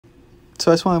So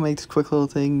I just want to make this quick little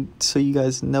thing so you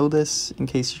guys know this in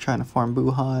case you're trying to farm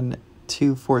BUUHAN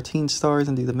to 14 stars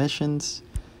and do the missions.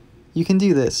 You can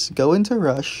do this. Go into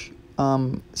Rush,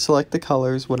 select the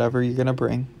colors, whatever you're going to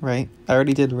bring, right? I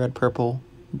already did red, purple,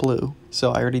 blue,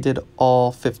 so I already did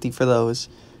all 50 for those.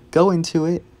 Go into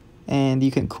it, and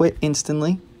you can quit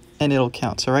instantly, and it'll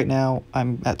count. So right now,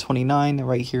 I'm at 29, and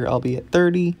right here, I'll be at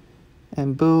 30,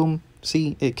 and boom,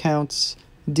 see, it counts.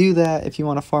 Do that if you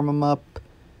want to farm them up.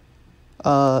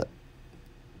 I'll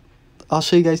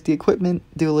show you guys the equipment,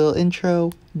 do a little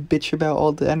intro, bitch about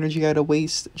all the energy I had to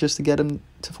waste just to get them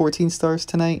to 14 stars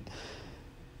tonight.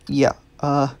 Yeah,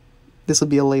 this will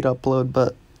be a late upload,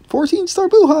 but 14-star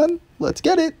BUUHAN, let's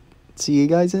get it. See you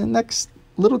guys in the next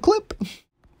little clip.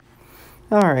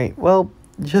 Alright, well,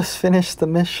 just finished the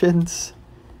missions.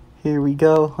 Here we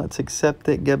go. Let's accept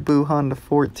it, get BUUHAN to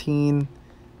 14.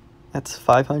 That's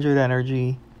 500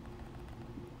 energy.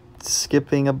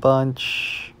 Skipping a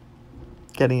bunch,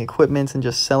 getting equipments and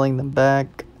just selling them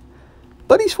back.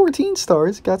 But he's 14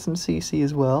 stars, got some CC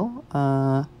as well.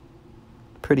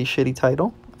 Pretty shitty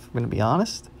title, if I'm gonna be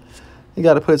honest. You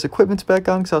gotta put his equipments back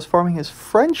on because I was farming his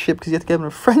friendship because you have to give him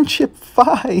a friendship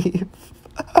 5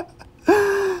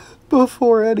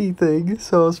 before anything.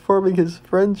 So I was farming his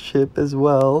friendship as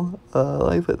well.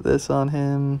 Let me put this on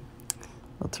him.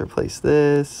 Let's replace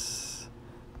this.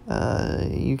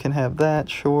 You can have that,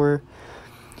 sure.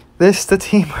 This the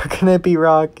team we're gonna be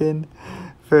rocking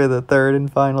for the third and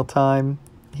final time.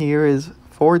 Here is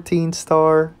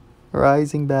 14-star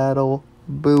Rising Battle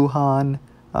BUUHAN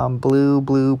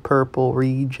blue, purple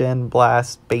regen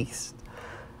blast based.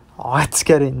 Let's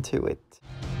get into it.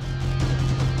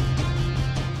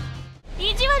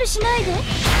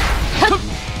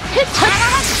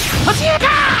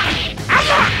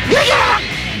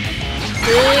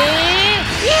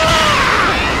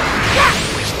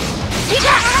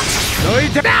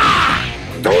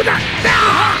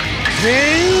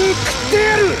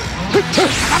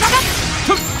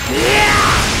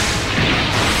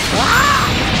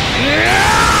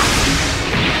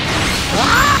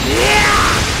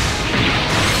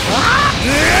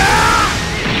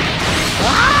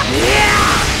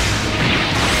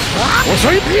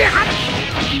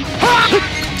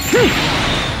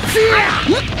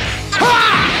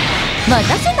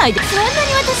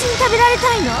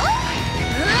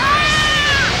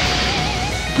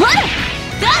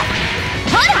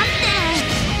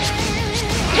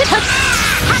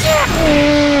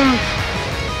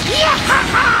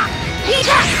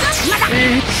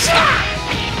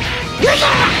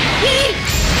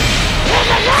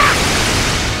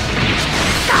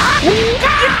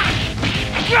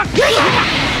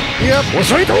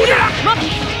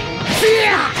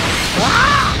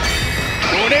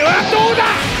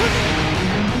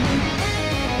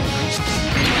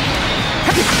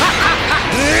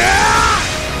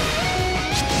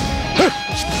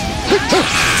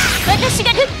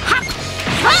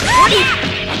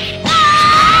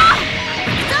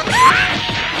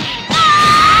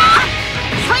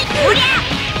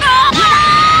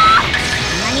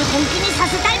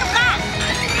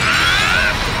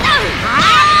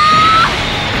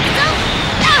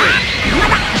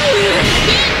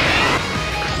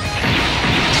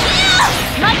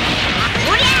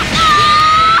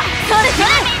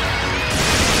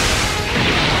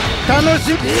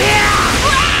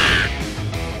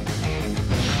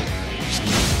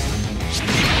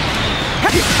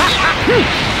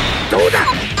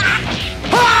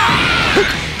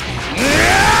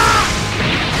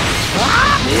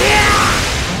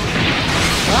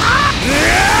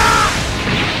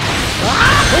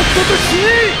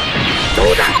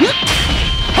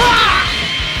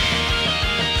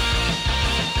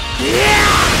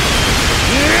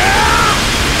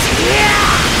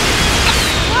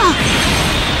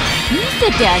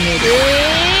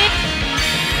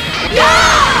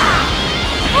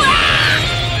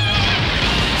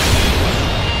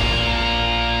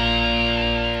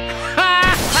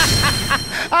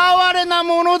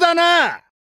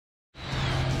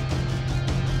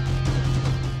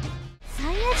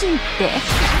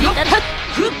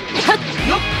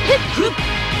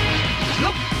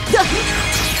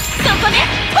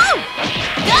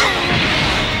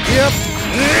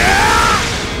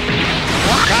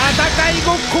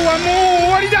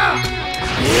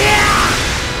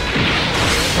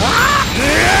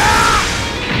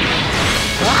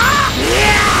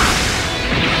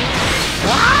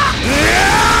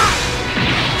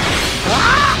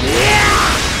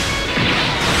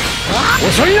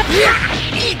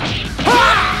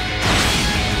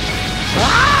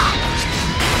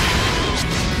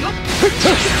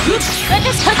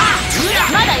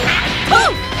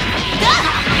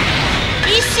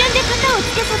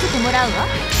 もらうわ。そ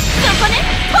こね。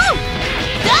ポン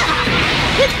ダ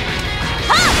フッ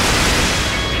ハ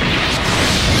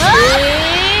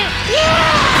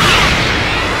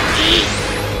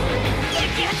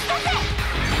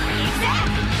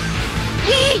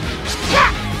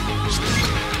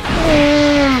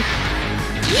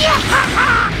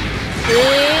お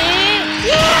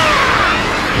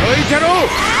いてろ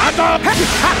あと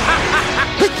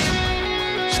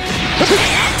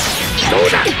どう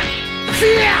だ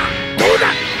どうだ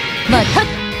また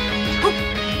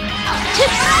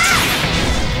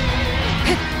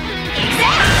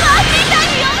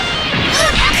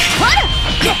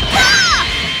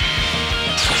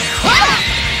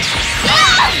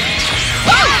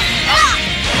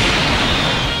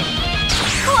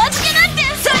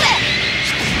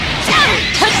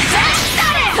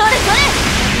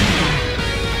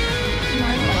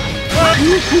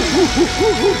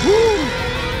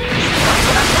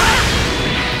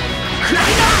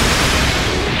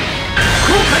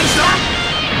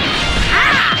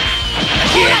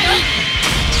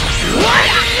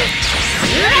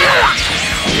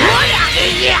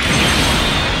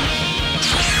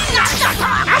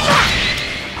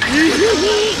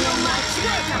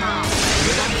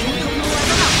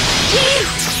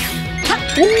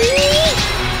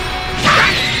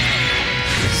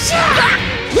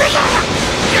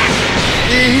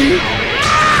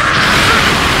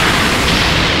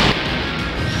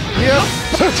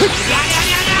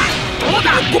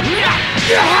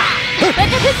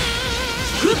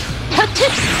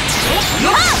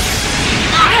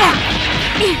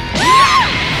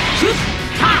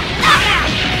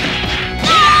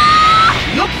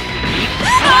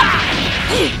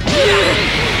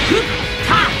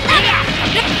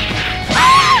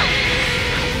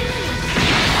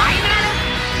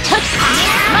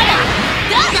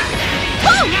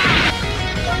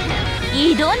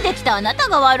挑んできたあなた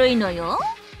が悪いのよ。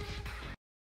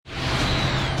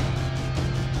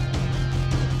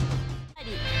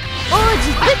王子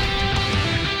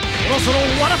そろそろ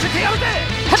終わらせてやるぜ。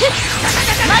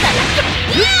まだ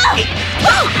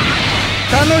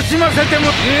楽しませても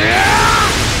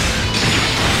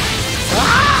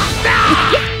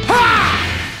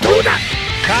どうだ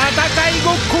戦い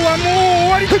ごっこはもう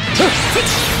終わりどうだ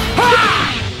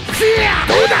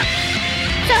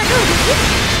さあどうで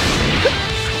す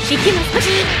行きます。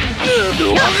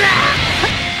どうだ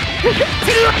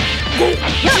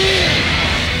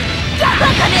バ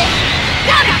カね。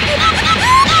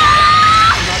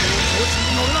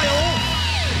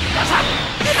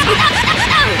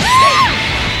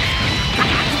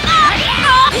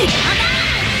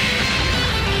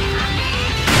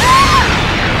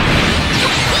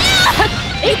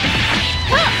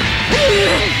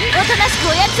おとなしく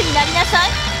おやつになりなさい。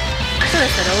そろ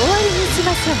そろ終わりにし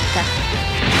ましょうか。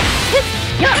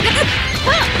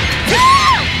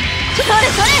それ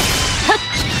それ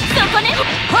そこね。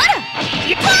ほら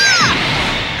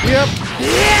やっ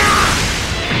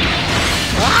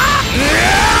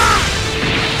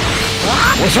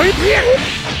遅い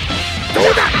どう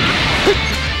だ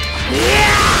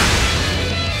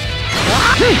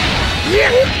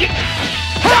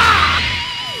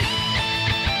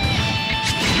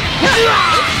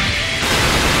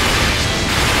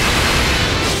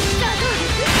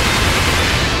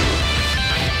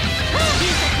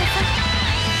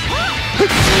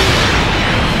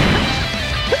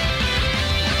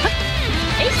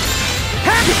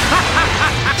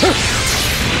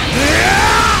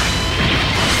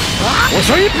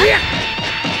遅い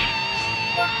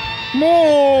もう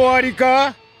終わり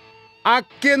か。あっ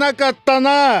けなかった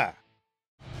な。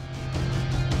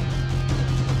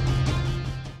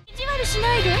意地悪し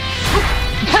ないで。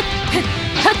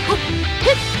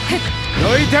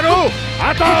どいてろ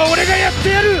あとは俺がやって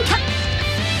やる。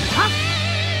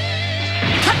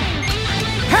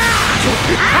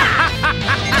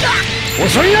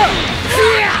遅いな。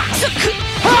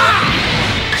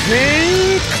全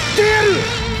員食ってやる。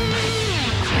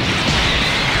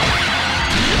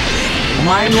お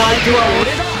前の相手は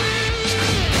俺だ。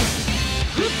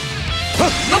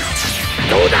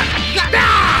どうだ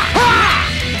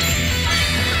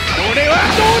俺はど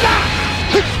うだ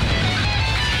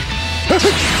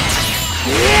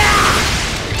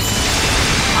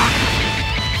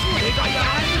俺がやら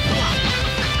れるとは。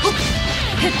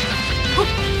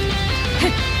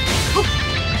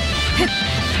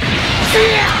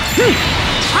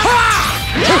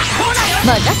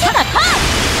またさらか。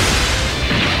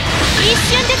一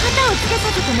瞬で型をつけさ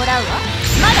せてもらうわ。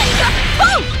まだいいか。ポ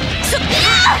ンすっ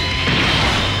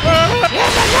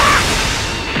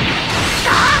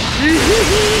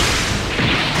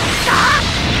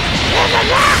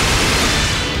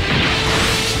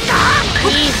い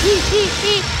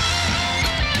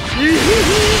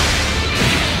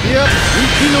や、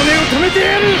息の根を止めて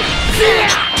やる。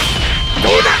ど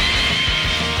うだ。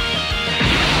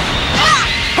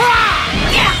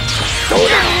どうだ。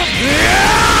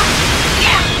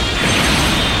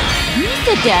見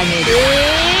せてあげる。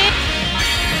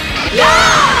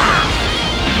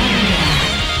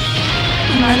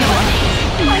今のは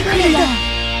無理だ。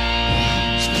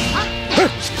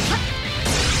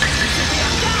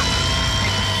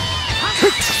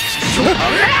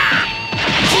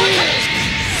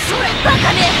バカ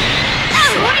め。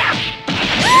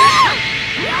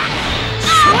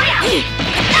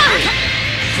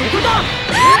そこだ。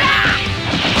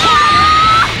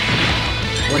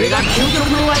俺が究極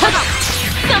の技だ。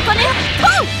そこね。ポ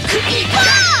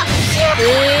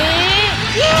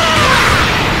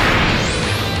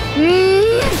ン。